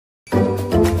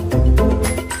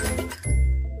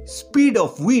speed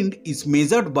of wind is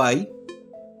measured by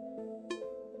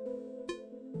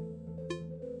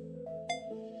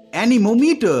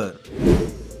anemometer.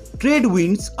 Trade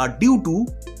winds are due to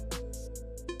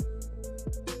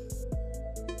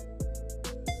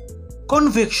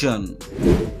convection.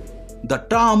 The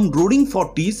term roaring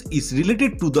 40s is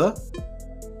related to the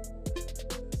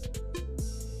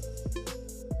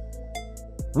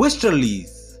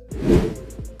westerlies.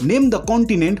 Name the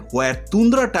continent where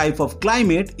tundra type of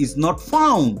climate is not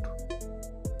found.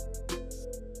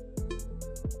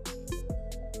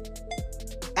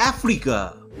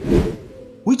 Africa.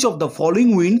 Which of the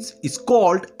following winds is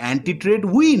called anti-trade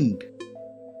wind?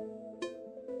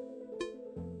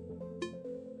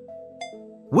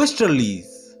 Westerlies.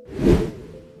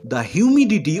 The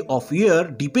humidity of air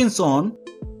depends on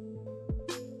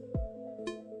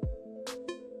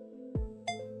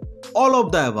all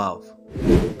of the above.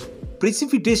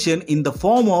 Precipitation in the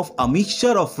form of a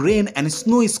mixture of rain and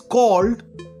snow is called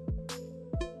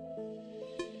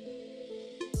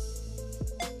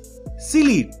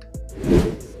sleet.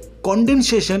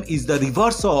 Condensation is the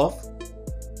reverse of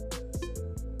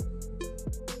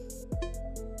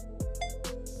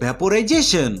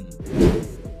vaporization.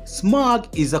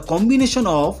 Smog is a combination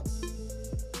of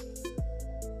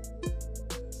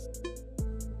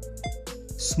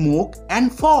smoke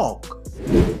and fog.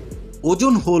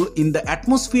 Ozone hole in the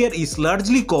atmosphere is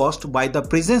largely caused by the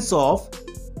presence of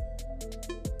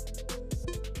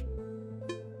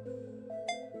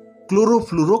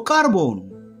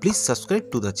chlorofluorocarbon. Please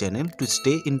subscribe to the channel to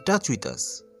stay in touch with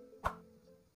us.